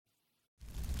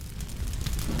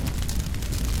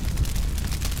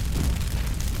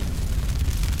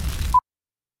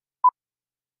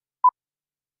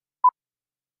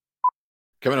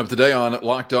Coming up today on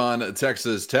Locked On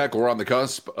Texas Tech, we're on the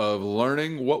cusp of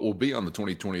learning what will be on the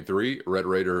 2023 Red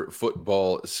Raider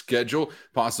football schedule.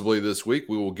 Possibly this week,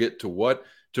 we will get to what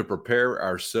to prepare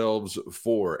ourselves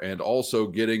for, and also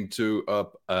getting to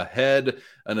up ahead,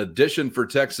 an addition for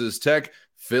Texas Tech,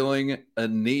 filling a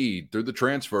need through the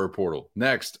transfer portal.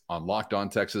 Next on Locked On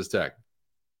Texas Tech.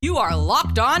 You are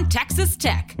Locked On Texas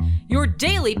Tech, your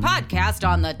daily podcast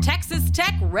on the Texas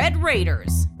Tech Red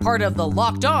Raiders, part of the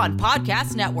Locked On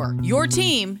Podcast Network, your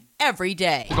team every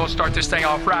day. We're going to start this thing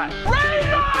off right.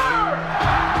 Raider!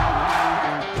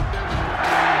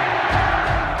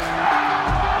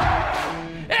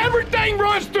 Everything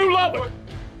runs through Lubbock.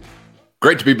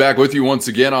 Great to be back with you once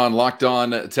again on Locked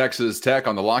On Texas Tech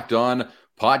on the Locked On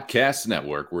Podcast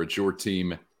Network, where it's your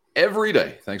team every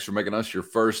day. Thanks for making us your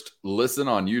first listen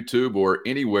on YouTube or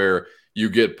anywhere you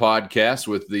get podcasts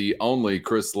with the only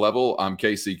Chris Level. I'm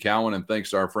Casey Cowan, and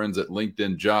thanks to our friends at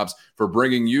LinkedIn Jobs for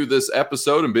bringing you this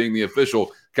episode and being the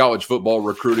official college football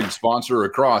recruiting sponsor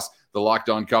across the Locked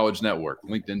On College Network.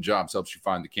 LinkedIn Jobs helps you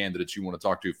find the candidates you want to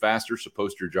talk to faster, so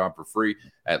post your job for free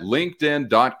at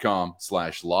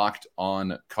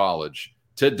linkedin.com/lockedoncollege.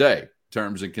 Today,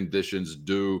 terms and conditions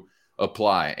do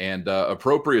apply. And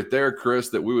appropriate there, Chris,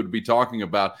 that we would be talking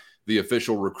about the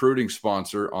official recruiting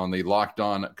sponsor on the Locked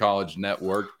On College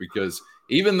Network, because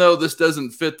even though this doesn't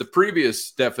fit the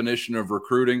previous definition of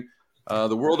recruiting,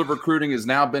 the world of recruiting has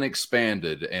now been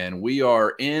expanded, and we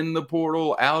are in the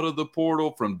portal, out of the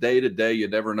portal from day to day. You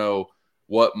never know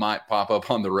what might pop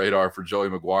up on the radar for Joey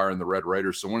McGuire and the Red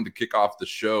Raiders. So I wanted to kick off the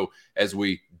show as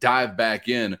we dive back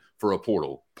in for a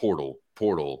portal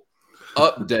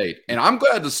update. And I'm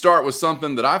glad to start with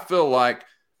something that I feel like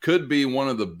could be one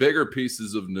of the bigger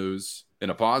pieces of news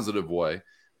in a positive way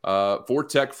for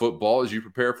Tech football as you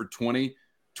prepare for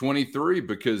 2023,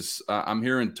 because I'm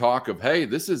hearing talk of, hey,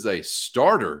 this is a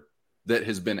starter that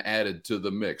has been added to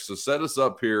the mix. So set us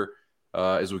up here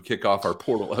as we kick off our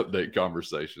portal update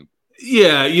conversation.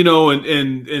 Yeah,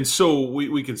 and so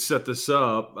we can set this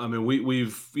up. I mean,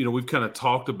 we've kind of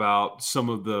talked about some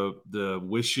of the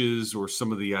wishes or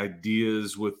some of the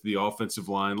ideas with the offensive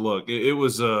line. Look, it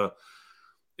was a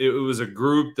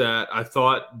group that I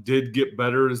thought did get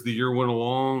better as the year went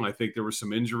along. I think there were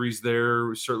some injuries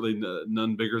there, certainly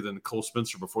none bigger than Cole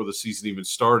Spencer before the season even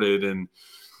started, and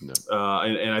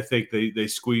I think they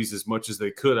squeezed as much as they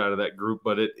could out of that group.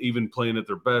 But even playing at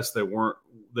their best, they weren't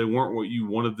what you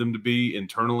wanted them to be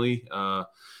internally.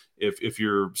 If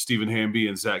you're Stephen Hamby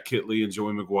and Zach Kittley and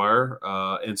Joey McGuire,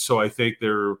 and so I think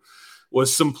there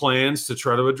was some plans to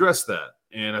try to address that,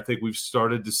 and I think we've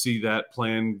started to see that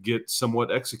plan get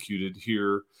somewhat executed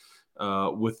here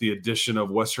with the addition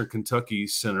of Western Kentucky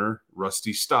center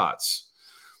Rusty Stotts,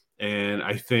 and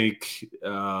I think.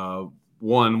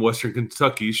 Western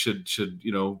Kentucky should should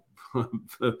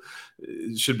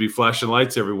be flashing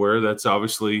lights everywhere. That's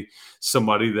obviously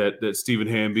somebody that Stephen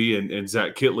Hamby and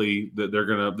Zach Kittley, that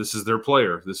this is their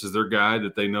player. This is their guy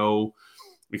that they know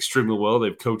extremely well.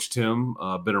 They've coached him,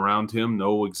 been around him,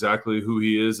 know exactly who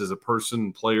he is as a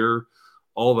person, player,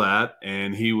 all that.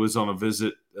 And he was on a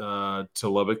visit to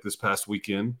Lubbock this past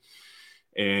weekend.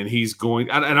 And he's going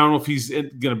 – I don't know if he's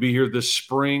going to be here this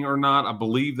spring or not. I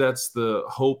believe that's the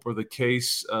hope or the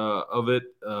case of it.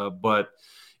 But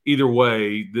either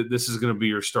way, this is going to be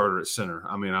your starter at center.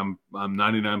 I mean, I'm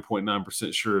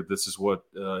 99.9% sure this is what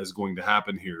is going to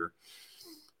happen here.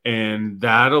 And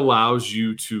that allows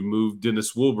you to move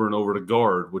Dennis Wilburn over to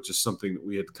guard, which is something that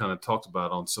we had kind of talked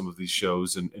about on some of these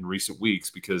shows in recent weeks,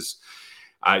 because –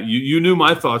 you knew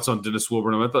my thoughts on Dennis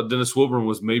Wilburn. I thought Dennis Wilburn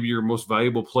was maybe your most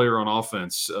valuable player on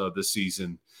offense this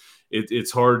season. It's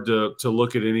hard to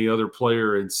look at any other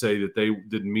player and say that they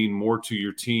didn't mean more to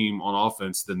your team on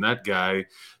offense than that guy,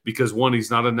 because one,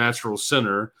 he's not a natural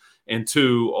center, and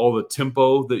two, all the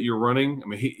tempo that you're running. I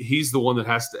mean, he's the one that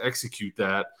has to execute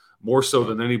that more so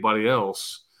than anybody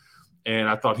else. And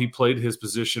I thought he played his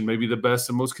position maybe the best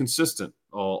and most consistent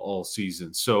all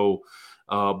season. So.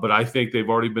 But I think they've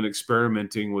already been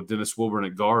experimenting with Dennis Wilburn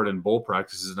at guard in bowl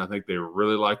practices, and I think they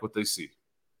really like what they see.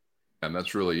 And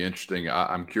that's really interesting.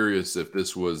 I'm curious if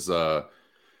this was how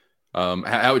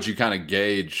would you kind of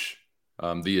gauge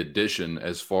the addition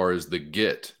as far as the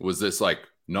get? Was this like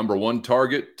number one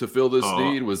target to fill this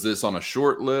need? Was this on a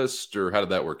short list, or how did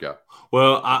that work out?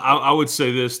 Well, I would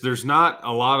say this. There's not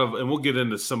a lot of – and we'll get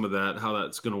into some of that, how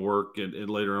that's going to work and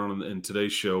later on in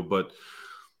today's show, but –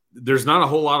 there's not a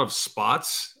whole lot of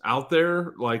spots out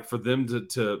there like for them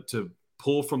to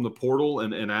pull from the portal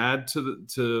and add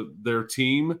to their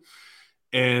team.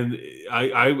 And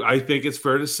I think it's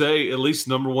fair to say at least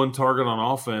number one target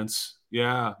on offense.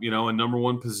 Yeah. And number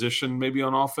one position maybe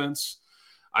on offense.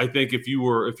 I think if you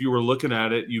were looking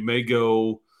at it, you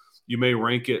may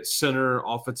rank it center,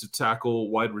 offensive tackle,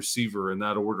 wide receiver in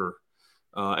that order.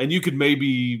 And you could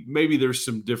maybe there's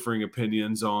some differing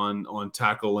opinions on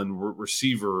tackle and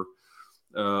receiver,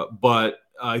 but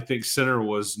I think center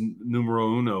was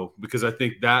numero uno, because I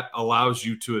think that allows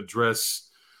you to address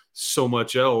so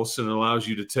much else and allows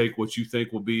you to take what you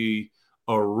think will be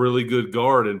a really good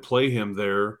guard and play him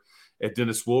there at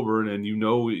Dennis Wilburn, and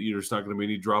there's not going to be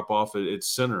any drop off at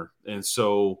center. And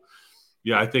so,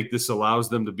 yeah, I think this allows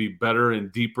them to be better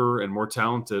and deeper and more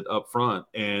talented up front.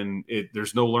 And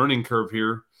there's no learning curve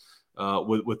here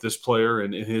with this player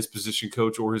and his position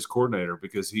coach or his coordinator,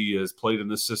 because he has played in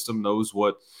this system, knows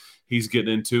what he's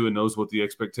getting into, and knows what the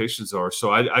expectations are.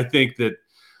 So I think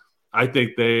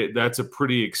that's a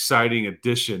pretty exciting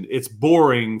addition. It's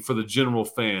boring for the general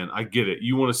fan. I get it.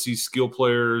 You want to see skill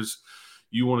players.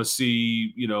 You want to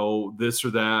see, this or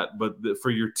that. But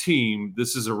for your team,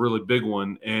 this is a really big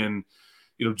one. And,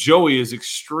 Joey is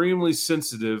extremely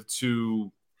sensitive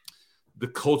to the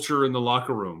culture in the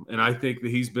locker room. And I think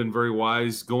that he's been very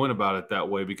wise going about it that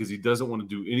way, because he doesn't want to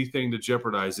do anything to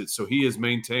jeopardize it. So he has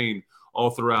maintained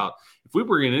all throughout. If we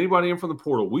bring anybody in from the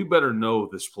portal, we better know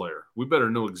this player. We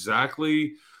better know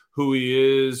exactly who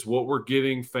he is, what we're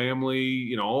getting,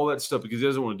 family, all that stuff, because he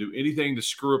doesn't want to do anything to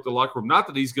screw up the locker room. Not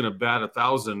that he's going to bat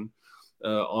 1,000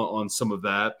 on some of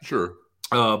that. Sure.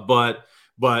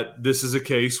 But this is a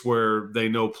case where they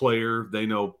know player, they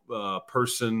know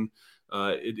person.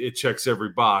 It checks every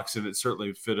box, and it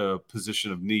certainly fit a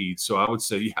position of need. So I would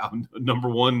say, yeah, number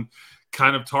one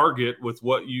kind of target with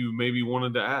what you maybe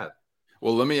wanted to add.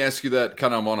 Well, let me ask you that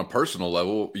kind of on a personal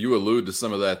level. You allude to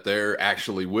some of that there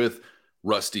actually with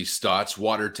Rusty Stotts,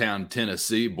 Watertown,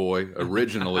 Tennessee boy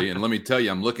originally. And let me tell you,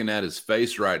 I'm looking at his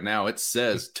face right now. It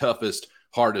says toughest,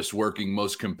 hardest working,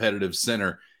 most competitive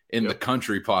center in the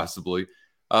country possibly.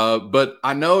 But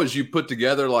I know as you put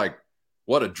together like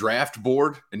what a draft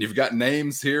board, and you've got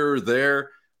names here or there,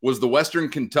 was the Western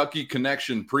Kentucky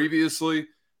connection previously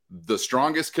the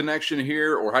strongest connection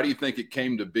here, or how do you think it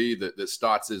came to be that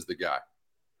Stotts is the guy?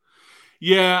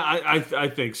 Yeah, I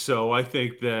think so. I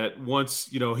think that once,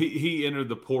 he entered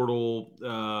the portal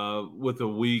with a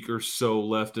week or so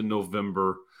left in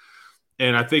November.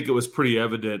 And I think it was pretty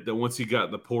evident that once he got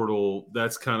in the portal,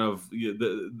 that's kind of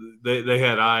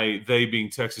they being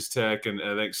Texas Tech, and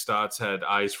I think Stotts had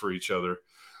eyes for each other.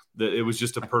 That it was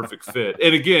just a perfect fit.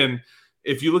 And again,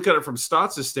 if you look at it from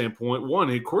Stotts' standpoint, one,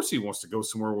 of course, he wants to go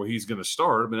somewhere where he's going to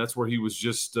start. I mean, that's where he was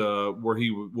just what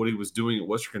he was doing at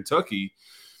Western Kentucky.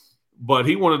 But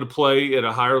he wanted to play at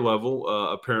a higher level,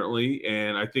 apparently,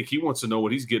 and I think he wants to know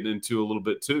what he's getting into a little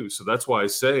bit too. So that's why I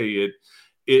say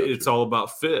it's all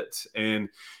about fit. And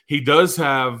he does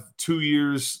have 2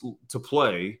 years to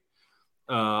play.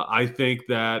 I think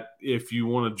that if you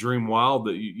want to dream wild,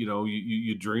 that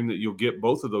you dream that you'll get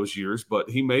both of those years. But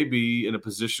he may be in a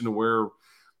position to where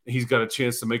he's got a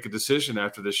chance to make a decision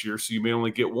after this year, so you may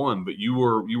only get one. But you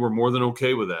were more than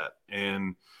okay with that,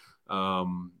 and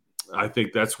I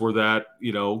think that's where that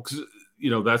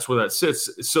that's where that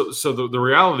sits. So the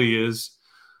reality is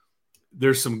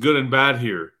there's some good and bad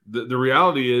here. The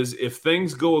reality is if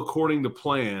things go according to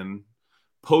plan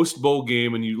post bowl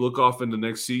game and you look off into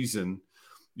next season,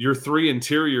 your three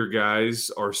interior guys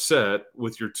are set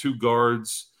with your two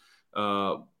guards,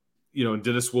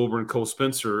 Dennis Wilburn, Cole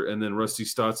Spencer, and then Rusty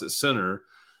Stotts at center.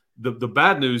 The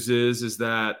bad news is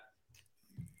that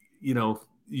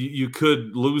you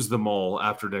could lose them all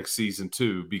after next season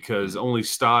too, because only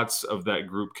Stotts of that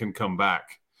group can come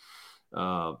back.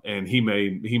 And he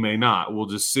may not, we'll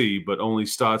just see, but only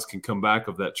Stotts can come back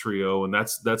of that trio. And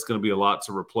that's going to be a lot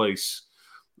to replace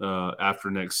after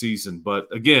next season.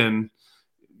 But again,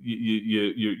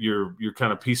 you're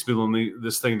kind of piecemealing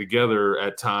this thing together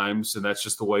at times. And that's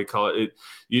just the way college,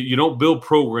 you don't build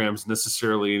programs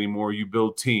necessarily anymore. You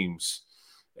build teams.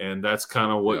 And that's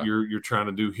kind of what you're trying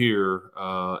to do here,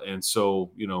 and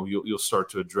so you'll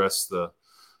start to address the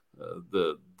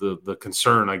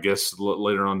concern, I guess,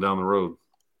 later on down the road.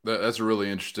 That's a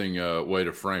really interesting way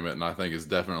to frame it, and I think it's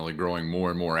definitely growing more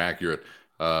and more accurate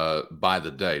by the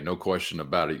day. No question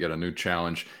about it. You got a new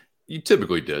challenge. You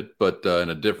typically did, but in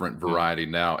a different variety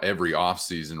now. Every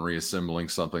offseason, reassembling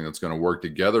something that's going to work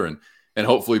together and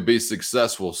hopefully be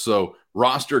successful. So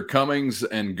roster comings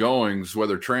and goings,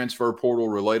 whether transfer portal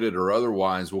related or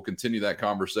otherwise, we'll continue that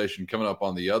conversation coming up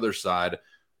on the other side.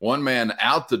 One man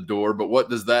out the door, but what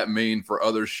does that mean for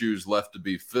other shoes left to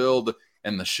be filled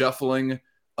and the shuffling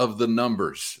of the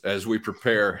numbers as we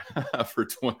prepare for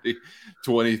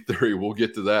 2023? We'll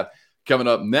get to that coming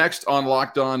up next on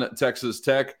Locked On Texas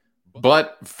Tech.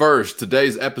 But first,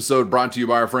 today's episode brought to you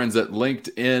by our friends at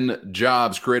LinkedIn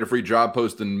Jobs. Create a free job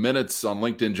post in minutes on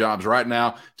LinkedIn Jobs right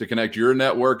now to connect your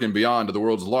network and beyond to the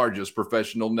world's largest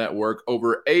professional network.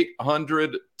 Over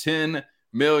 810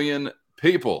 million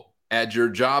people. Add your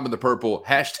job in the purple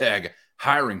hashtag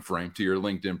hiring frame to your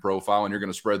LinkedIn profile, and you're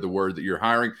going to spread the word that you're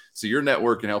hiring so your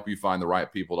network can help you find the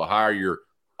right people to hire. You're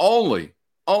only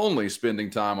spending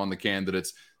time on the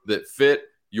candidates that fit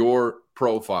your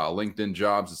profile. LinkedIn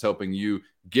Jobs is helping you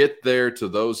get there to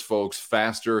those folks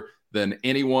faster than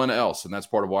anyone else. And that's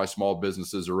part of why small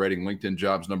businesses are rating LinkedIn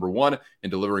Jobs #1 in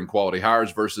delivering quality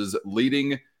hires versus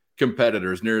leading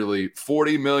competitors. Nearly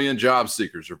 40 million job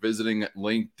seekers are visiting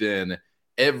LinkedIn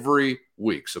every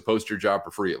week. So post your job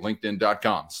for free at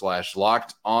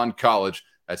linkedin.com/lockedoncollege.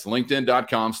 That's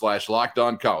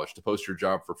linkedin.com/lockedoncollege to post your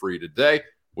job for free today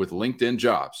with LinkedIn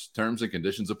Jobs. Terms and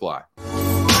conditions apply.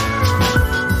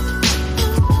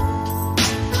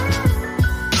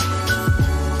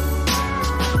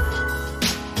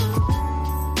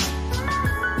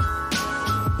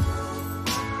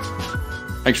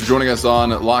 Thanks for joining us on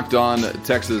Locked On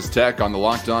Texas Tech on the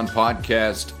Locked On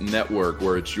Podcast Network,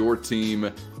 where it's your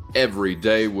team every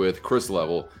day with Chris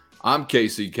Level. I'm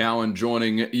Casey Cowan,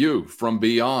 joining you from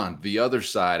beyond the other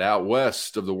side, out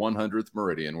west of the 100th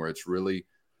Meridian, where it's really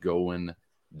going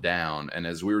down. And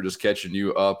as we were just catching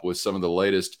you up with some of the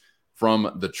latest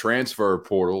from the transfer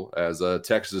portal, as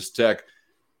Texas Tech,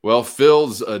 well,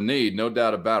 fills a need, no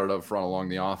doubt about it, up front along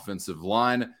the offensive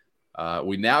line.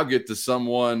 We now get to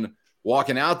someone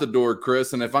walking out the door,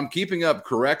 Chris, and if I'm keeping up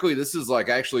correctly, this is like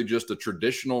actually just a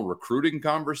traditional recruiting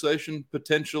conversation,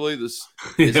 potentially. This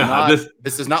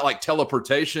is not like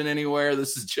teleportation anywhere.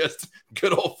 This is just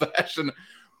good old-fashioned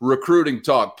recruiting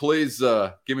talk. Please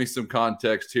give me some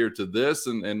context here to this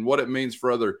and what it means for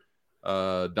other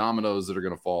dominoes that are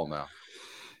going to fall now.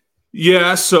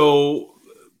 Yeah, so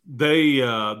they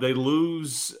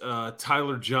lose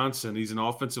Tyler Johnson. He's an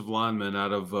offensive lineman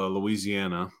out of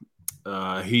Louisiana.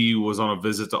 He was on a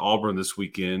visit to Auburn this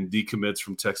weekend, decommits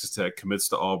from Texas Tech, commits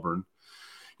to Auburn.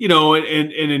 You know,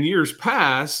 and in years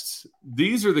past,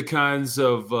 these are the kinds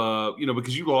of,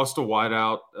 because you lost a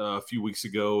wideout a few weeks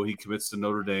ago. He commits to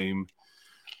Notre Dame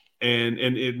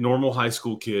and normal high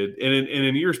school kid. And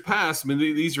in years past, I mean,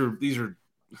 these are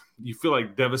you feel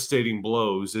like devastating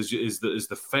blows is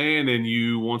the fan in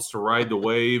you wants to ride the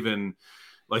wave. And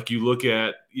like you look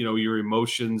at, your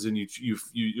emotions and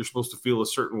you're supposed to feel a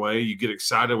certain way. You get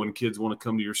excited when kids want to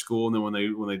come to your school. And then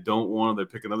when they don't want to, they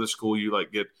pick another school, you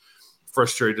like get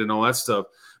frustrated and all that stuff.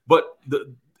 But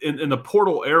in the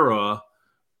portal era,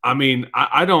 I mean,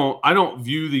 I don't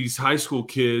view these high school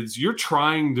kids. You're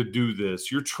trying to do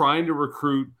this. You're trying to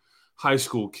recruit high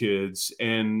school kids,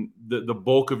 and the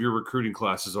bulk of your recruiting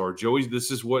classes are. Joey,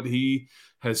 this is what he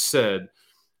has said.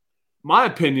 My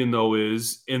opinion, though,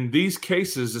 is in these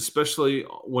cases, especially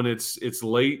when it's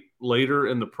later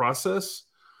in the process,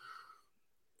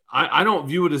 I don't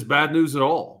view it as bad news at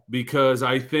all, because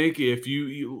I think if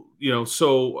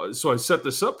so I set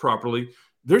this up properly.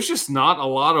 There's just not a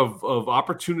lot of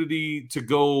opportunity to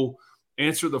go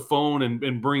answer the phone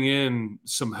and bring in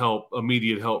some help,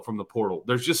 immediate help from the portal.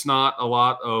 There's just not a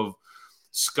lot of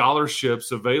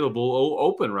scholarships available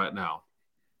open right now.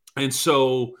 And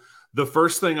so the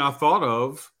first thing I thought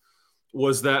of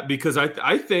was that, because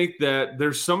I think that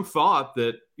there's some thought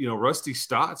that, Rusty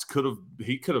Stotts could have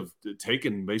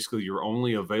taken basically your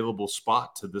only available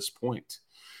spot to this point.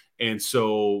 And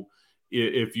so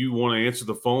if you want to answer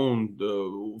the phone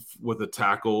with a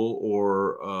tackle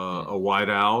or a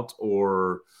wideout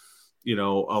or, a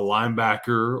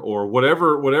linebacker or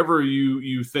whatever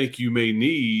you think you may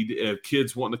need, if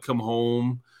kids wanting to come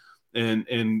home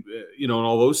and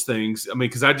all those things. I mean,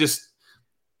 because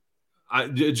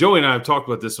Joey and I have talked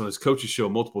about this on his coach's show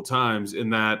multiple times,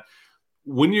 in that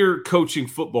when you're coaching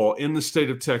football in the state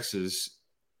of Texas,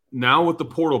 now with the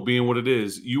portal being what it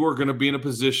is, you are going to be in a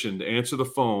position to answer the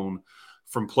phone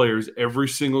from players every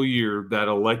single year that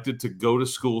elected to go to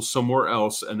school somewhere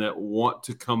else and that want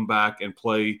to come back and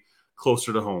play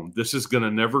closer to home. This is going to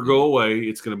never go away.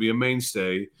 It's going to be a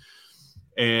mainstay.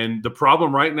 And the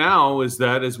problem right now is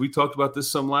that, as we talked about this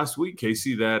some last week,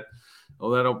 Casey, that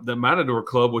Matador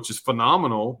Club, which is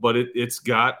phenomenal, but it's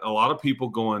got a lot of people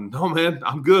going, no, man,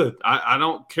 I'm good. I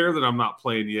don't care that I'm not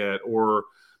playing yet, or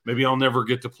maybe I'll never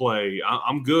get to play.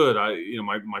 I'm good.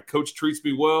 My coach treats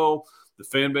me well. The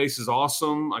fan base is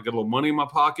awesome. I got a little money in my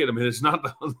pocket. I mean, it's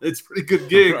a pretty good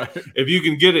gig right, if you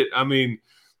can get it. I mean,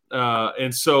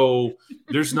 and so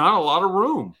there's not a lot of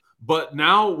room. But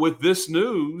now with this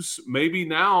news, maybe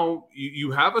now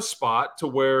you have a spot to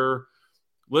where,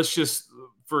 let's just,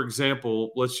 for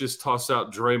example, let's just toss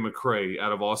out Dre McCray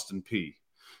out of Austin Peay.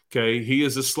 Okay, he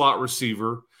is a slot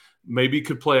receiver, maybe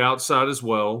could play outside as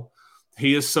well.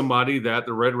 He is somebody that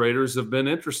the Red Raiders have been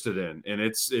interested in, and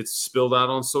it's spilled out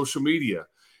on social media.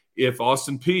 If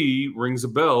Austin Peay rings a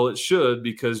bell, it should,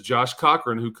 because Josh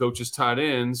Cochran, who coaches tight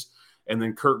ends, and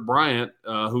then Kirk Bryant,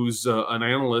 who's an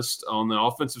analyst on the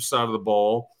offensive side of the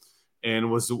ball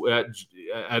and was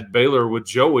at Baylor with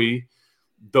Joey,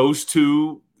 those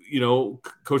two,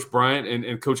 Coach Bryant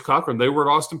and Coach Cochran, they were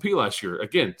at Austin Peay last year.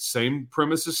 Again, same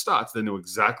premise as Stotts. They know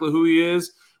exactly who he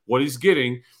is, what he's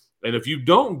getting. And if you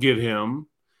don't get him,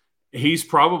 he's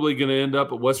probably going to end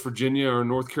up at West Virginia or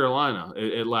North Carolina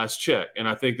at last check. And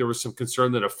I think there was some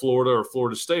concern that if Florida or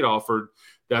Florida State offered,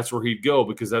 that's where he'd go,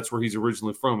 because that's where he's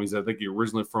originally from. I think he's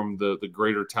originally from the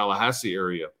greater Tallahassee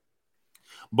area.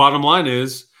 Bottom line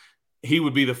is, he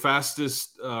would be the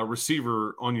fastest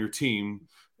receiver on your team.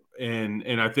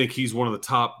 And I think he's one of the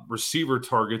top receiver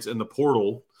targets in the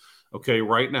portal,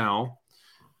 right now.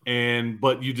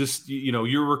 But you just,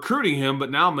 you're recruiting him,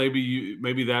 but now maybe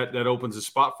that opens a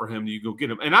spot for him. You go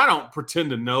get him. And I don't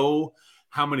pretend to know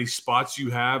how many spots you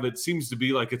have. It seems to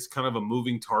be like it's kind of a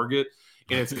moving target.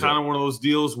 And it's kind of one of those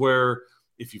deals where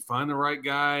if you find the right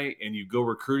guy and you go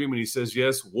recruit him and he says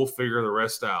yes, we'll figure the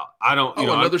rest out. I don't,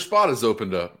 another spot has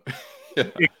opened up.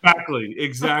 Exactly.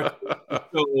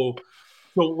 So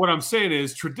what I'm saying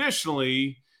is,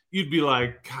 traditionally, you'd be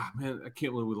like, God, man, I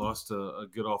can't believe we lost a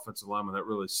good offensive lineman. That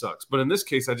really sucks. But in this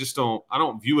case, I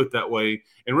don't view it that way.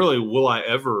 And really, will I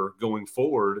ever going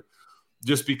forward?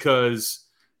 Just because,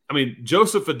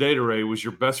 Joseph Adedire was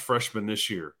your best freshman this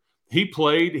year. He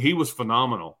played, he was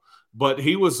phenomenal, but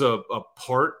he was a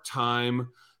part-time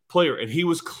player, and he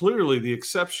was clearly the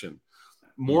exception.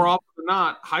 More often than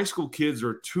not, high school kids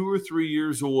are 2 or 3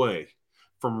 years away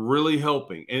from really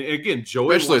helping. And again,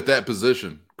 Joey, especially at that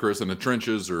position, Chris, in the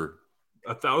trenches, or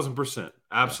 1,000%,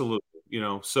 absolutely.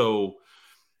 So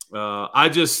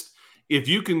if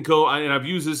you can go, and I've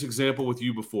used this example with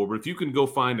you before, but if you can go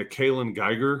find a Kalen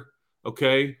Geiger,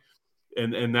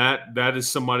 and that is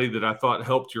somebody that I thought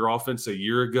helped your offense a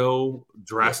year ago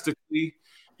drastically.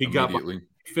 He got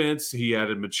defense, he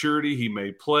added maturity, he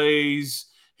made plays.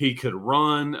 He could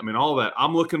run. All that.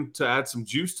 I'm looking to add some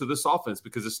juice to this offense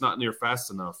because it's not near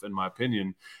fast enough, in my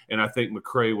opinion. And I think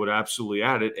McCray would absolutely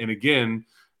add it. And again,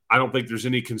 I don't think there's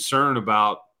any concern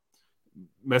about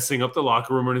messing up the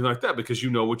locker room or anything like that, because you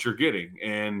know what you're getting.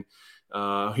 And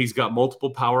he's got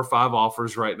multiple Power 5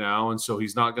 offers right now, and so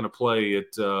he's not going to play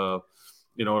at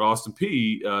Austin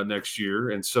Peay next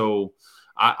year. And so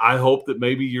I hope that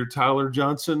maybe your Tyler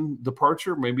Johnson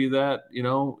departure, maybe that,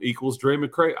 equals Dre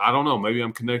McCray. I don't know. Maybe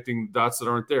I'm connecting dots that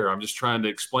aren't there. I'm just trying to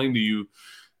explain to you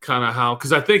kind of how,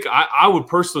 because I think I would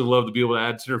personally love to be able to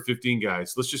add 10 or 15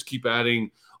 guys. Let's just keep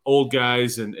adding old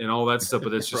guys and all that stuff,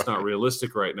 but it's just not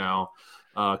realistic right now.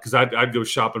 Because I'd go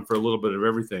shopping for a little bit of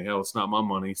everything. Hell, it's not my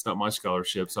money. It's not my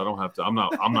scholarship. So I don't have to. I'm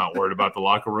not worried about the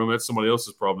locker room. That's somebody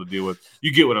else's problem to deal with.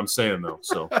 You get what I'm saying, though.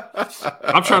 So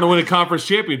I'm trying to win a conference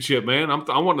championship, man.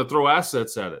 I want to throw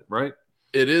assets at it, right?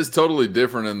 It is totally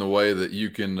different in the way that you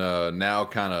can now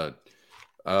kind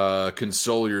of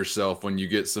console yourself when you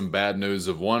get some bad news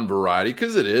of one variety,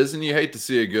 because it is, and you hate to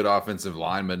see a good offensive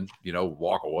lineman,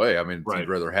 walk away. Right. You'd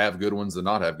rather have good ones than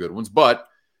not have good ones, but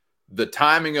the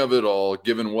timing of it all,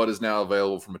 given what is now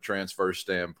available from a transfer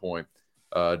standpoint,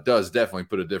 does definitely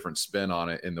put a different spin on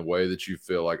it in the way that you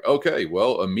feel like, okay,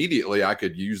 well, immediately I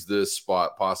could use this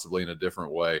spot possibly in a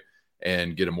different way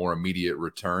and get a more immediate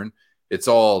return. It's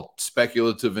all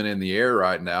speculative and in the air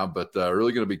right now, but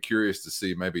really going to be curious to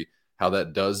see maybe how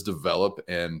that does develop.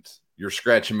 And you're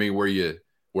scratching me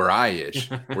where I itch.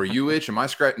 Where you itch? Am I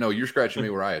scratching? No, you're scratching me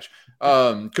where I itch.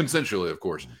 Consensually, of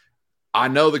course. I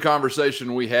know the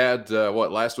conversation we had,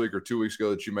 last week or 2 weeks ago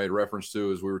that you made reference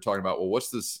to, is we were talking about, well, what's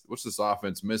this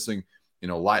offense missing?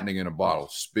 Lightning in a bottle,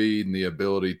 speed and the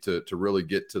ability to really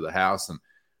get to the house. And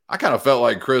I kind of felt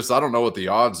like, Chris, I don't know what the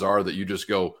odds are that you just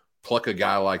go pluck a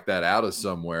guy like that out of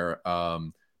somewhere.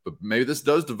 But maybe this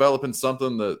does develop in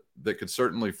something that could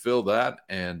certainly fill that.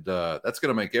 And that's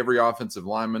going to make every offensive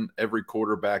lineman, every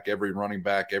quarterback, every running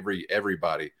back,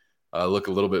 everybody look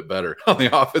a little bit better on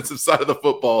the offensive side of the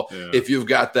football. Yeah. If you've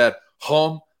got that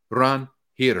home run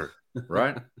hitter,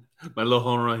 right? My little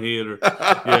home run hitter.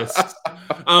 Yes.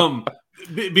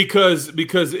 Because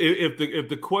if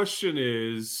the question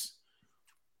is,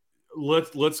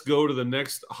 let's go to the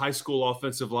next high school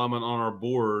offensive lineman on our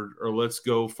board, or let's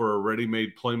go for a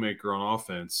ready-made playmaker on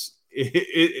offense.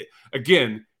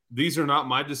 Again, these are not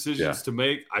my decisions to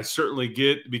make. I certainly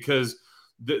get, because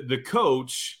the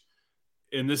coach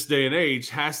in this day and age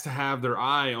has to have their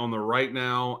eye on the right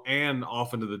now and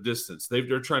off into the distance.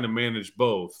 They're trying to manage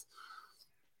both.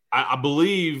 I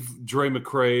believe Dre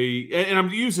McCray, and I'm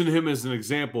using him as an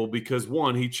example because,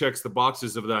 one, he checks the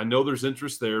boxes of that. I know there's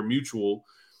interest there, mutual.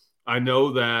 I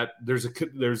know that there's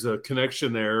a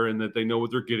connection there and that they know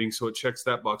what they're getting, so it checks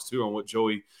that box too on what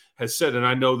Joey has said. And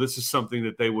I know this is something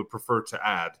that they would prefer to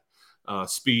add,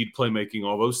 speed, playmaking,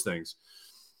 all those things.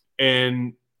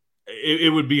 And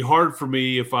it would be hard for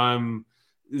me if I'm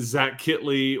Zach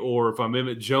Kittley or if I'm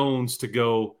Emmett Jones to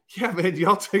go, yeah, man,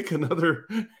 y'all take another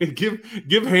 –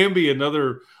 give Hamby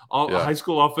another high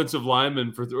school offensive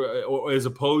lineman as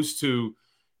opposed to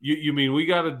you mean we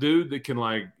got a dude that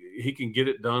can he can get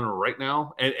it done right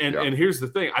now. And here's the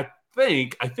thing. I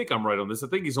think I'm right on this. I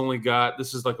think he's only got –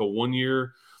 this is like a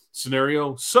 1-year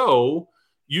scenario. So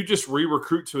you just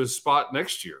re-recruit to his spot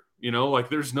next year.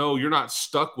 There's no – you're not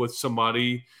stuck with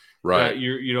somebody – right, that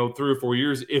you're 3 or 4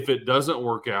 years if it doesn't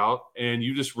work out, and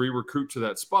you just re-recruit to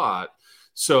that spot.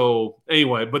 So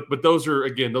anyway, but those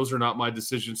are not my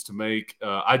decisions to make.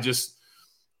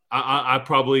 I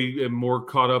probably am more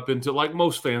caught up into, like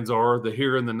most fans are, the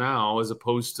here and the now as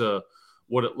opposed to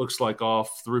what it looks like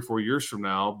off 3 or 4 years from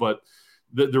now. But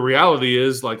the reality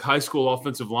is, like, high school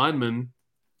offensive linemen,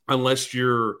 unless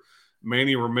you're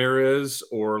Manny Ramirez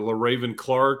or LaRaven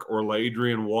Clark or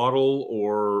LaAdrian Waddle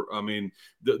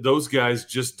those guys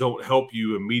just don't help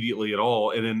you immediately at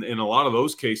all. And in a lot of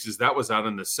those cases, that was out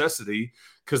of necessity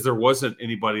because there wasn't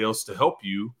anybody else to help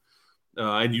you.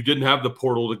 And you didn't have the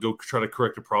portal to go try to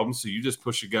correct a problem. So you just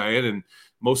push a guy in. And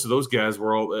most of those guys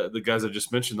were all the guys I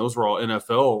just mentioned. Those were all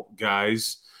NFL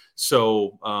guys.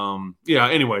 So,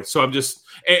 anyway, so I'm just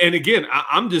 – and again,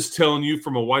 I'm just telling you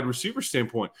from a wide receiver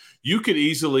standpoint, you could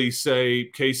easily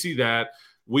say, Casey, that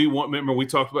remember we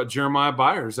talked about Jeremiah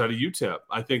Byers out of UTEP.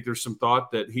 I think there's some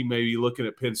thought that he may be looking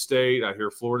at Penn State. I hear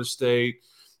Florida State.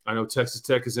 I know Texas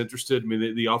Tech is interested. I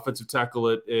mean, the offensive tackle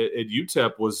at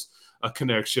UTEP was a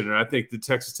connection, and I think the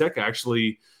Texas Tech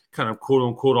actually kind of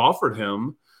quote-unquote offered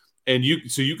him. And you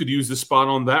could use the spot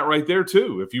on that right there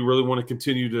too, if you really want to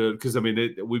continue to, because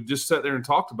we've just sat there and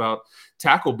talked about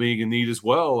tackle being in need as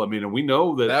well. And we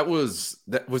know that was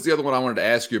the other one I wanted to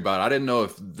ask you about. I didn't know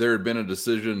if there had been a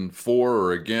decision for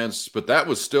or against, but that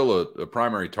was still a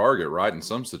primary target, right? In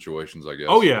some situations, I guess.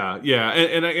 Oh yeah,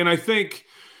 and I think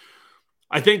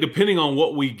depending on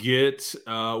what we get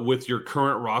with your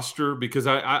current roster, because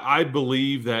I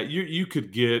believe that you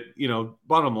could get,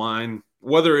 bottom line,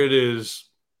 whether it is,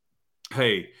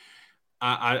 hey,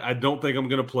 I don't think I'm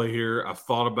going to play here. I've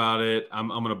thought about it. I'm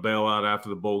going to bail out after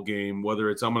the bowl game. Whether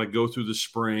it's I'm going to go through the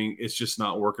spring, it's just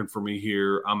not working for me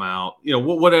here. I'm out.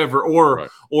 Whatever.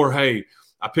 Or hey,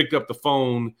 I picked up the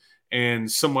phone and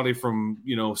somebody from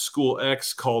school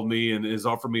X called me and has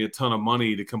offered me a ton of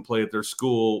money to come play at their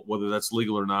school. Whether that's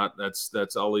legal or not, that's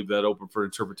I'll leave that open for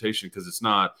interpretation because it's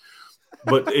not.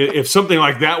 But if something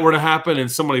like that were to happen and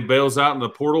somebody bails out in the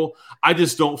portal, I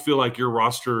just don't feel like your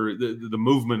roster, the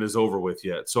movement is over with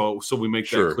yet. So we make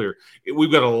that clear.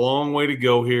 We've got a long way to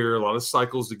go here, a lot of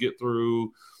cycles to get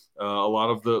through, a lot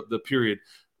of the period.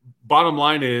 Bottom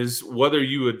line is whether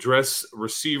you address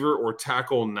receiver or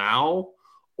tackle now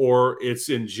or it's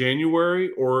in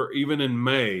January or even in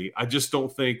May, I just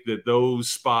don't think that those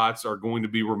spots are going to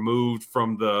be removed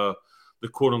from the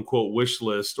quote unquote wish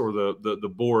list or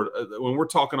the board. When we're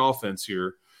talking offense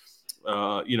here,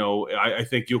 I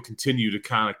think you'll continue to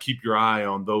kind of keep your eye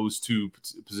on those two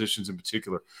positions in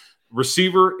particular.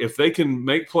 Receiver, if they can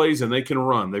make plays and they can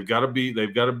run, they've got to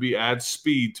be add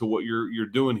speed to what you're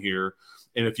doing here.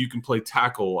 And if you can play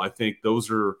tackle, I think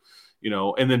those are,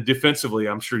 and then defensively,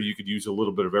 I'm sure you could use a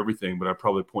little bit of everything, but I'd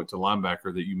probably point to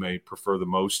linebacker that you may prefer the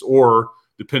most, or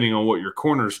depending on what your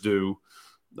corners do.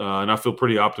 And I feel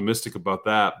pretty optimistic about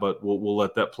that, but we'll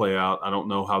let that play out. I don't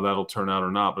know how that'll turn out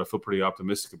or not, but I feel pretty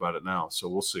optimistic about it now. So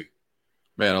we'll see.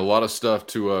 Man, a lot of stuff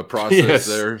to process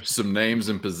there. Some names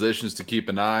and positions to keep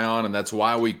an eye on, and that's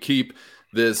why we keep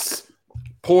this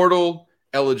portal,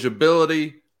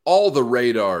 eligibility, all the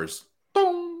radars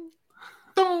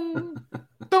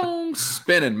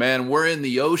spinning, man. We're in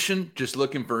the ocean just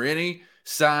looking for any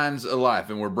signs of life,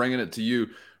 and we're bringing it to you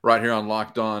right here on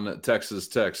Locked On Texas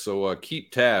Tech. So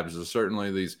keep tabs.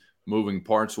 Certainly these moving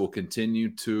parts will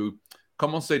continue to,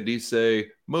 como se dice,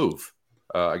 move,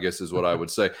 I guess is what I would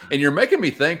say. And you're making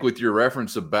me think with your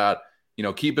reference about,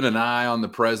 keeping an eye on the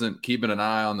present, keeping an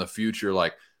eye on the future.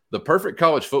 Like the perfect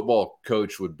college football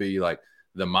coach would be like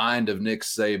the mind of Nick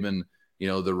Saban,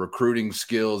 the recruiting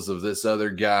skills of this other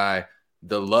guy,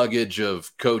 the luggage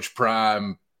of Coach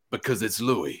Prime because it's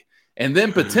Louis. And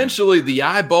then potentially the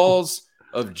eyeballs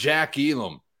of Jack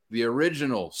Elam the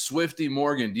original Swifty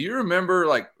Morgan. Do you remember,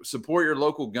 like, support your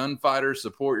local gunfighter,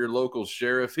 support your local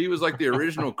sheriff? He was like the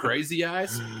original Crazy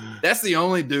Eyes. That's the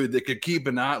only dude that could keep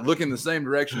an eye, look in the same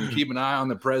direction and keep an eye on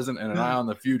the present and an eye on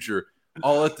the future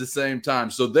all at the same time.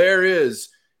 So there is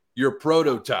your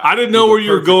prototype. I didn't know where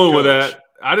you were going with that.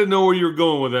 I didn't know where you were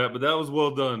going with that, but that was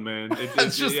well done, man.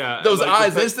 It's just those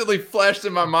eyes instantly flashed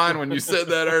in my mind when you said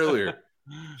that earlier.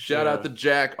 Shout out to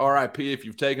Jack, R.I.P. if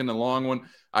you've taken the long one.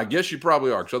 I guess you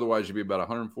probably are, because otherwise you'd be about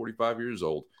 145 years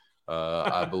old,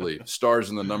 I believe. Stars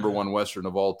in the #1 Western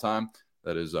of all time.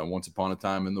 That is Once Upon a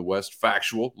Time in the West.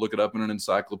 Factual. Look it up in an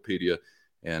encyclopedia,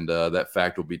 and that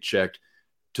fact will be checked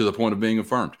to the point of being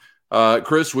affirmed.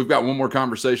 Chris, we've got one more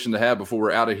conversation to have before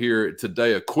we're out of here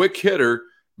today. A quick hitter,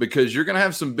 because you're going to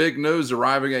have some big news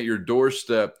arriving at your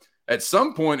doorstep at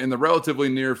some point in the relatively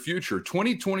near future.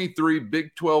 2023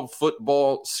 Big 12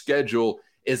 football schedule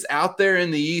is out there in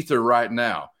the ether right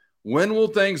now. When will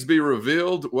things be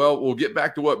revealed? Well, we'll get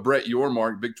back to what Brett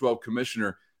Yormark, Big 12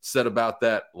 commissioner, said about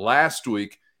that last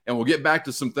week, and we'll get back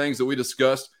to some things that we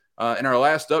discussed in our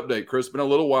last update. Chris, it's been a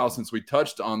little while since we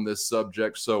touched on this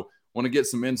subject, so want to get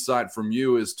some insight from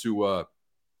you as to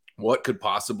what could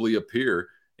possibly appear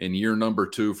in year number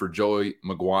 2 for Joey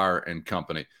McGuire and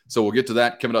company. So we'll get to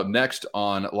that coming up next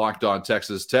on Locked On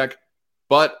Texas Tech.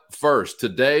 But first,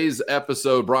 today's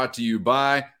episode brought to you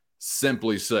by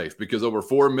Simply Safe, because over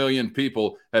 4 million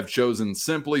people have chosen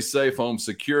Simply Safe Home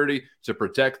Security to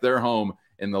protect their home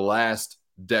in the last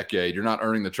decade. You're not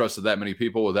earning the trust of that many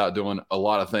people without doing a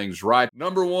lot of things right.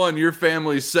 Number 1, your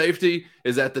family's safety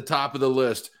is at the top of the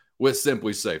list with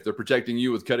Simply Safe. They're protecting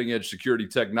you with cutting-edge security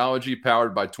technology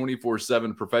powered by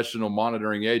 24/7 professional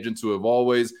monitoring agents who have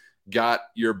always got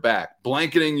your back,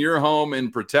 blanketing your home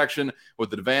in protection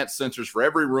with advanced sensors for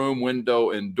every room, window,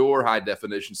 and door,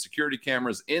 high-definition security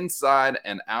cameras inside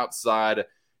and outside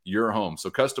your home.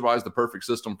 So customize the perfect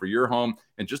system for your home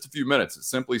in just a few minutes at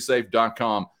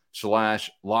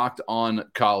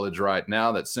simplysafe.com/lockedoncollege right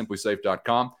now. That's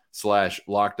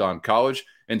simplysafe.com/lockedoncollege,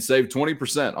 and save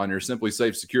 20% on your Simply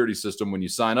Safe security system when you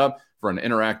sign up for an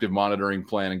interactive monitoring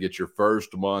plan and get your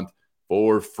first month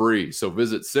for free. So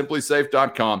visit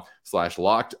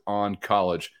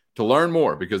simplysafe.com/lockedoncollege to learn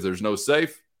more, because there's no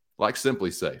safe like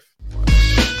Simply Safe.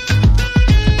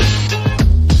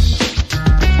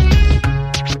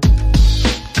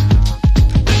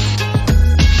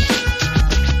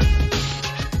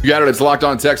 You got it. It's Locked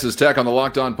On Texas Tech on the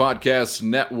Locked On Podcast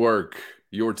Network.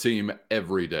 Your team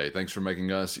every day. Thanks for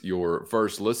making us your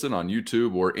first listen on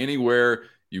YouTube or anywhere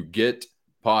you get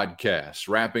podcasts.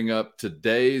 Wrapping up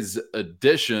today's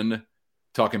edition,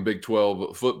 talking Big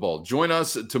 12 football. Join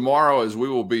us tomorrow as we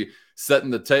will be setting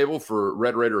the table for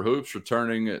Red Raider Hoops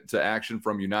returning to action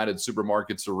from United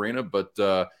Supermarkets Arena.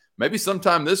 But maybe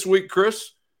sometime this week,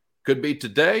 Chris. Could be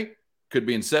today, could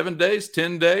be in 7 days,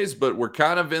 10 days, but we're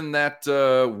kind of in that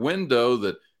window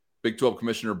that Big 12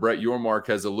 Commissioner Brett Yormark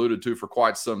has alluded to for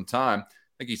quite some time. I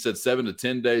think he said 7 to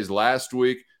 10 days last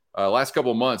week. Last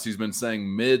couple of months, he's been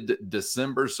saying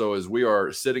mid-December. So as we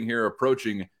are sitting here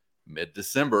approaching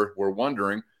mid-December, we're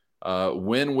wondering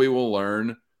when we will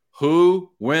learn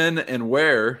who, when, and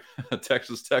where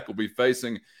Texas Tech will be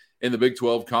facing in the Big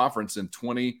 12 Conference in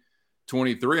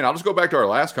 2023. And I'll just go back to our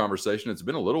last conversation. It's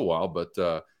been a little while, but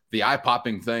the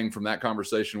eye-popping thing from that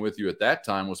conversation with you at that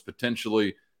time was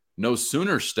potentially no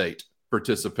Sooner State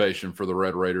participation for the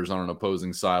Red Raiders on an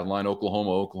opposing sideline.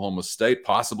 Oklahoma State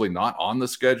possibly not on the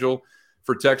schedule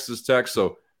for Texas Tech.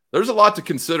 So there's a lot to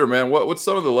consider, man. What's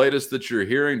some of the latest that you're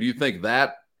hearing? Do you think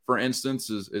that, for instance,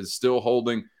 is still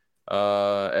holding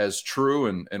as true,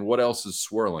 and what else is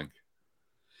swirling?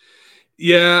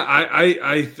 Yeah,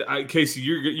 I Casey,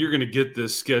 you're going to get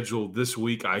this scheduled this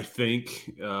week, I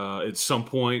think, at some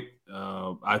point.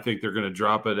 I think they're going to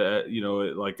drop it at,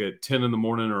 like at 10 in the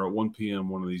morning or at 1 p.m.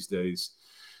 one of these days,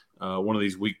 one of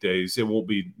these weekdays. It won't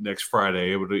be next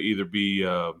Friday. It would either be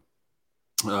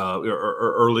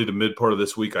early to mid part of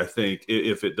this week, I think,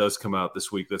 if it does come out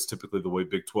this week. That's typically the way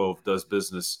Big 12 does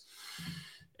business.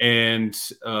 And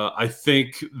I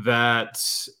think that,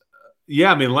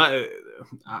 yeah, I mean,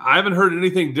 I haven't heard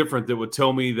anything different that would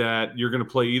tell me that you're going to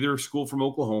play either school from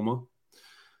Oklahoma.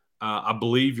 I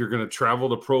believe you're going to travel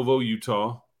to Provo,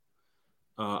 Utah.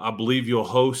 I believe you'll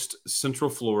host Central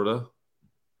Florida.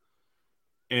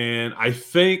 And I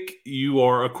think you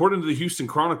are, according to the Houston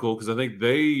Chronicle, because I think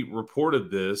they reported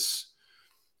this,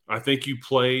 I think you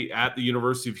play at the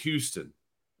University of Houston,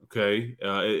 okay,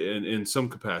 in some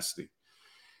capacity.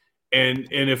 And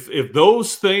if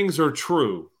those things are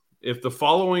true, if the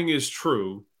following is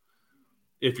true,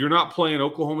 if you're not playing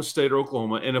Oklahoma State or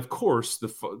Oklahoma, and of course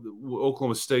the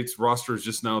Oklahoma State's roster is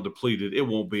just now depleted. It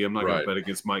won't be. I'm not going to bet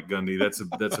against Mike Gundy.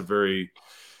 That's a very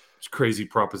crazy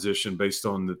proposition based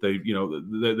on that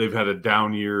they've had a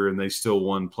down year and they still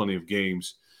won plenty of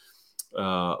games.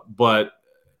 But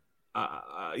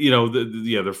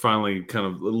they're finally kind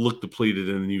of look depleted,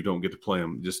 and then you don't get to play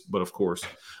them. But of course,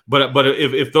 but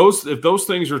if those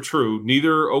things are true,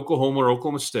 neither Oklahoma or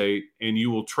Oklahoma State, and you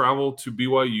will travel to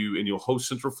BYU and you'll host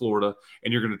Central Florida,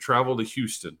 and you're going to travel to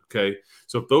Houston. Okay,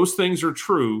 so if those things are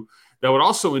true, that would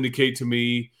also indicate to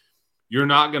me you're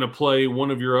not going to play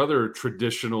one of your other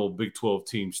traditional Big 12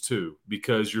 teams too,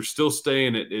 because you're still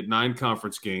staying at 9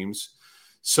 conference games.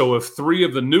 So if 3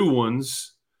 of the new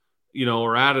ones,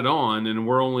 are added on, and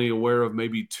we're only aware of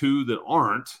maybe 2 that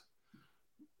aren't,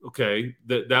 okay,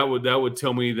 that would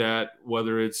tell me that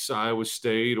whether it's Iowa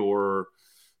State or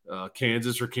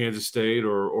Kansas or Kansas State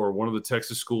or one of the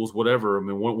Texas schools, whatever, I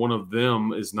mean, one of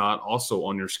them is not also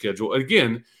on your schedule.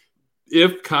 Again,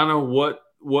 if kind of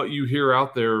what you hear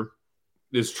out there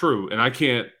is true, and I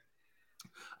can't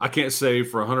say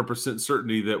for 100%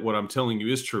 certainty that what I'm telling you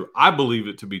is true. I believe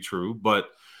it to be true, but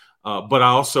I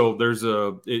also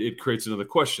it creates another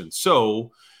question.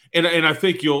 So, and I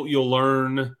think you'll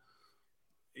learn,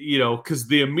 because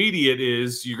the immediate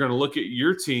is you're going to look at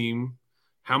your team,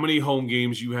 how many home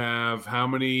games you have, how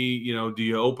many, do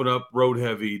you open up road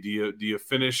heavy, do you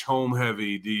finish home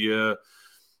heavy,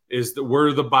 where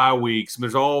are the bye weeks? And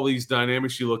there's all these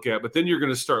dynamics you look at, but then you're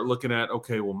going to start looking at,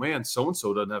 okay, well, man,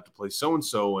 so-and-so doesn't have to play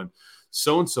so-and-so, and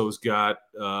so-and-so's got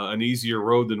an easier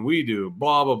road than we do,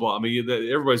 blah, blah, blah. I mean,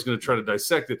 everybody's going to try to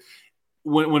dissect it.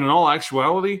 When in all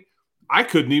actuality, I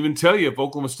couldn't even tell you if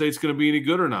Oklahoma State's going to be any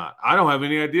good or not. I don't have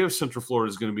any idea if Central Florida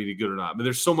is going to be any good or not. I mean,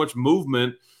 there's so much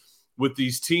movement with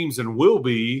these teams, and will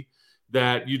be,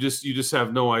 that you just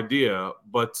have no idea.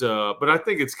 But I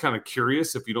think it's kind of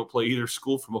curious if you don't play either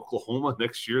school from Oklahoma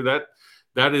next year.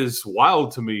 That is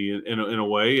wild to me in a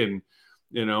way. And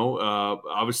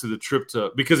obviously the trip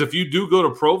because if you do go to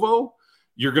Provo,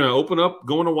 you're going to open up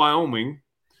going to Wyoming.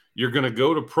 You're going to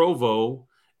go to Provo,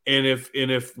 and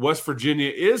if West Virginia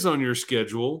is on your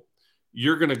schedule,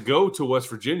 you're going to go to West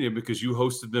Virginia because you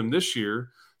hosted them this year.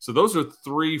 So those are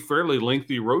 3 fairly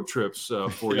lengthy road trips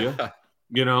for you.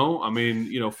 I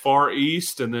mean, far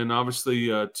east, and then obviously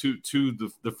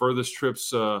the furthest trips,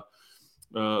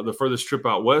 the furthest trip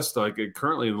out west, like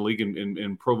currently in the league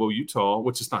in Provo, Utah,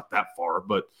 which is not that far,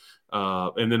 but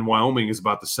and then Wyoming is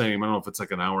about the same. I don't know if it's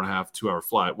like an hour and a half, 2-hour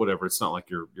flight, whatever. It's not like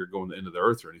you're going to the end of the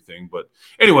earth or anything. But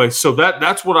anyway, so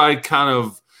that's what I kind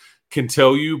of can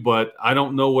tell you, but I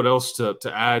don't know what else to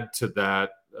add to that,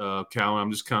 Cal.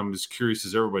 I'm just kind of as curious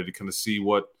as everybody to kind of see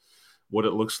what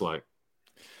it looks like.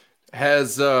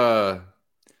 Do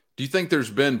you think there's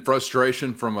been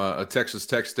frustration from a Texas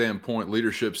Tech standpoint,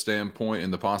 leadership standpoint,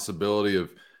 and the possibility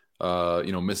of,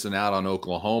 missing out on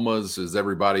Oklahoma's? Is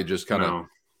everybody just kind of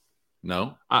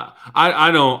no?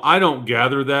 I don't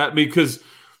gather that, because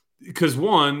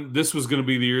one, this was going to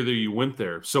be the year that you went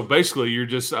there. So basically you're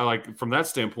just like, from that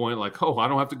standpoint, like, oh, I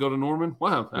don't have to go to Norman.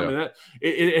 Wow. I mean,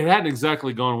 it hadn't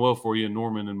exactly gone well for you in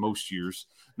Norman in most years.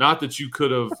 Not that you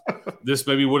could have, this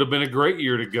maybe would have been a great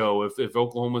year to go if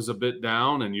Oklahoma's a bit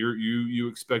down and you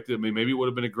expected, maybe it would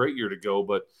have been a great year to go,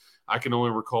 but I can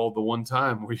only recall the one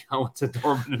time where I went to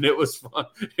Norman and it was fun.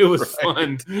 It was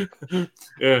fun.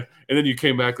 Yeah. And then you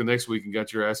came back the next week and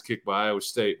got your ass kicked by Iowa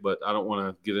State, but I don't want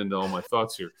to get into all my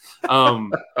thoughts here.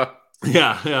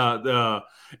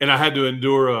 And I had to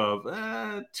endure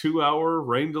a 2-hour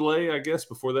rain delay, I guess,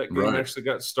 before that game actually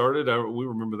got started. We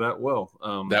remember that well.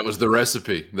 That was the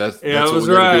recipe. That's was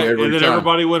right. And then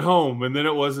everybody went home, and then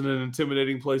it wasn't an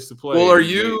intimidating place to play. Well, are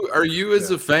you as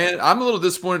a fan? I'm a little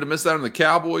disappointed to miss out on the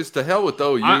Cowboys. To hell with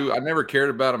OU. I never cared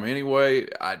about them anyway.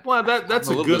 That's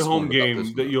a good home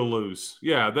game that you'll lose.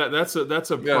 Yeah, that's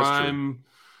a prime.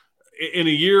 In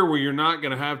a year where you're not going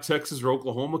to have Texas or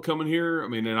Oklahoma coming here, I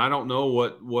mean, and I don't know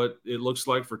what it looks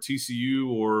like for TCU,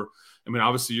 or, I mean,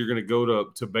 obviously you're going to go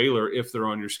to Baylor if they're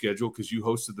on your schedule because you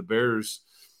hosted the Bears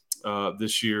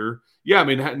this year. Yeah, I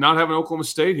mean, not having Oklahoma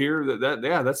State here,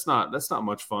 that's not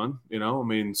much fun, I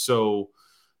mean, so,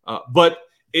 but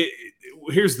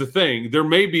here's the thing: there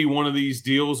may be one of these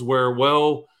deals where,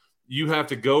 well, you have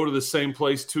to go to the same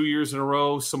place 2 years in a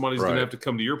row. Somebody's going to have to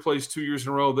come to your place 2 years in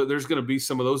a row. There's going to be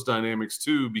some of those dynamics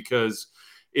too, because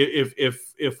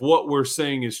if what we're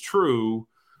saying is true,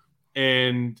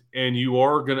 and you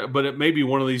are going to, but it may be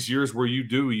one of these years where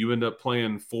you end up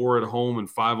playing 4 at home and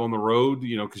 5 on the road,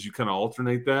 because you kind of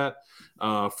alternate that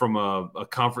from a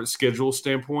conference schedule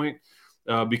standpoint.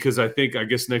 Because I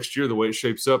guess next year, the way it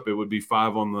shapes up, it would be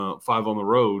 5 on the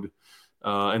road.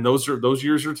 And those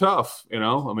years are tough.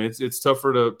 I mean, it's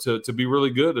tougher to be really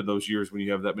good in those years when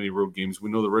you have that many road games.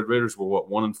 We know the Red Raiders were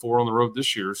 1-4 on the road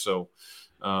this year, so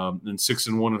and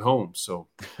 6-1 at home. So,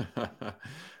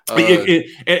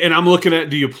 and I'm looking at,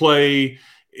 do you play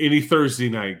any Thursday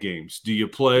night games? Do you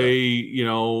play,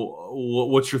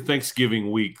 what's your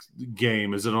Thanksgiving week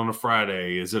game? Is it on a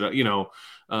Friday? Is it,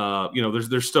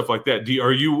 there's stuff like that.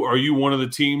 Are you one of the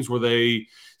teams where they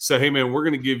say, hey man, we're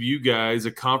going to give you guys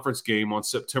a conference game on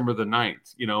September the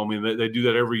 9th? I mean, they do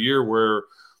that every year where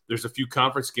there's a few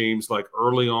conference games like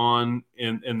early on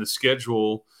in the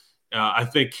schedule. I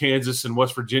think Kansas and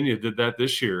West Virginia did that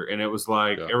this year. And it was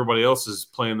like everybody else is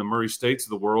playing the Murray States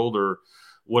of the world or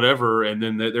whatever, and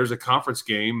then there's a conference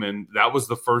game, and that was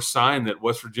the first sign that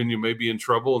West Virginia may be in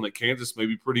trouble and that Kansas may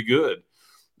be pretty good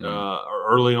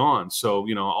early on. So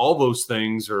all those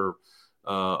things are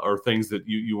things that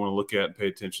you want to look at and pay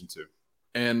attention to.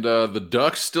 And the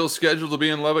Ducks still scheduled to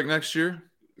be in Lubbock next year?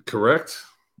 Correct.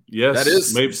 Yes, that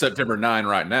is maybe September 9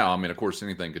 right now. I mean, of course,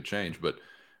 anything could change, but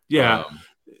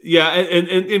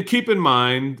and keep in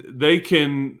mind they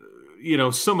can.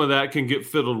 Some of that can get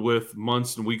fiddled with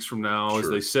months and weeks from now as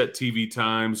they set TV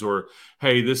times, or,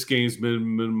 hey, this game's been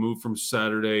moved from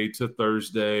Saturday to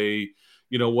Thursday,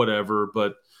 whatever.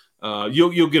 But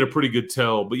you'll get a pretty good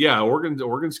tell. But yeah,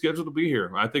 Oregon's scheduled to be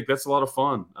here. I think that's a lot of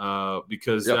fun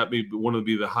because that may be one of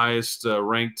the highest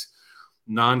ranked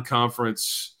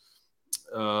non-conference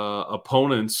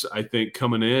opponents, I think,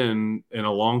 coming in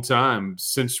a long time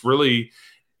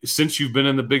since you've been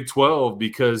in the Big 12,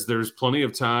 because there's plenty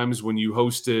of times when you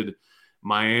hosted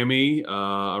Miami.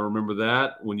 I remember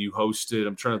that when you hosted,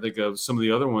 I'm trying to think of some of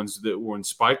the other ones that when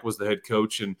Spike was the head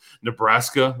coach, and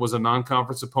Nebraska was a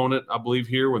non-conference opponent, I believe,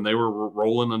 here when they were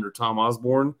rolling under Tom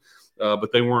Osborne,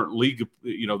 but they weren't league,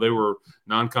 they were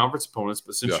non-conference opponents.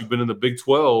 But since you've been in the Big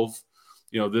 12,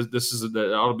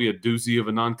 that ought to be a doozy of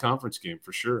a non-conference game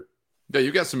for sure. Yeah,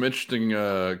 you've got some interesting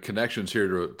connections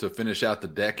here to finish out the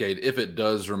decade, if it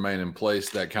does remain in place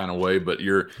that kind of way. But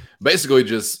you're basically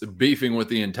just beefing with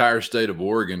the entire state of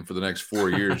Oregon for the next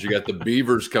 4 years. You got the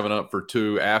Beavers coming up for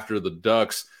 2 after the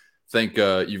Ducks. Think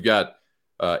you've got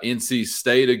NC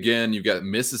State again. You've got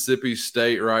Mississippi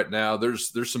State right now.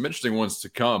 There's some interesting ones to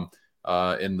come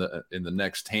in the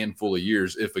next handful of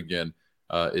years, if again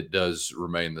it does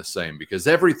remain the same, because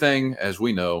everything, as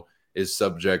we know, is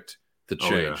subject to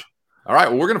change. Oh, yeah. All right,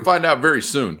 well, we're going to find out very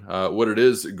soon what it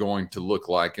is going to look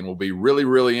like, and will be really,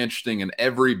 really interesting in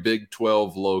every Big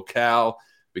 12 locale,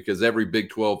 because every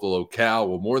Big 12 locale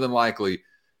will more than likely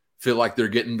feel like they're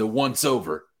getting the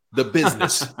once-over, the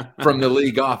business from the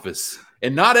league office.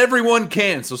 And not everyone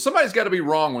can, so somebody's got to be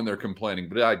wrong when they're complaining,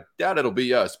 but I doubt it'll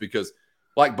be us, because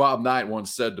like Bob Knight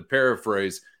once said, to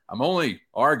paraphrase, I'm only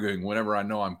arguing whenever I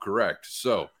know I'm correct.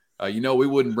 So we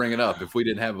wouldn't bring it up if we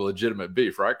didn't have a legitimate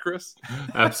beef, right, Chris?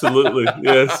 Absolutely.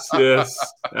 Yes,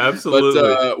 absolutely.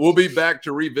 But we'll be back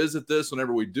to revisit this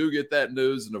whenever we do get that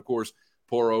news, and, of course,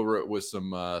 pour over it with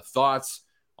some thoughts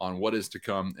on what is to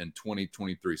come in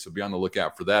 2023. So be on the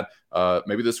lookout for that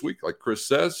maybe this week, like Chris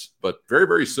says, but very,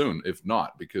 very soon, if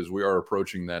not, because we are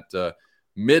approaching that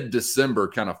mid-December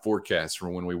kind of forecast for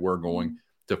when we were going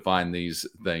to find these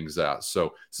things out.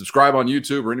 So subscribe on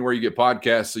YouTube or anywhere you get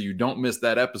podcasts so you don't miss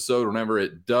that episode whenever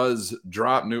it does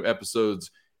drop. New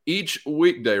episodes each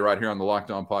weekday right here on the Locked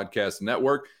On Podcast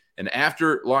Network. And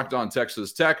after Locked On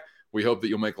Texas Tech, we hope that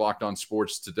you'll make Locked On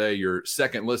Sports Today your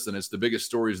second listen. It's the biggest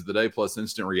stories of the day, plus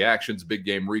instant reactions, big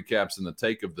game recaps, and the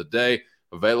take of the day.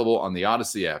 Available on the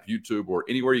Odyssey app, YouTube, or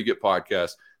anywhere you get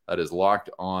podcasts. That is Locked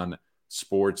On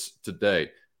Sports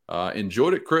Today.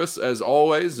 Enjoyed it, Chris, as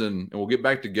always, and we'll get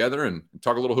back together and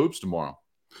talk a little hoops tomorrow.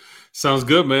 Sounds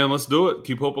good, man. Let's do it.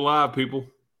 Keep hope alive, people.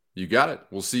 You got it.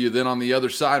 We'll see you then on the other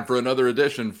side for another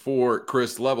edition. For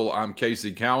Chris Level, I'm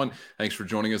Casey Cowan. Thanks for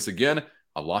joining us again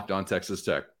on Locked On Texas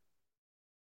Tech.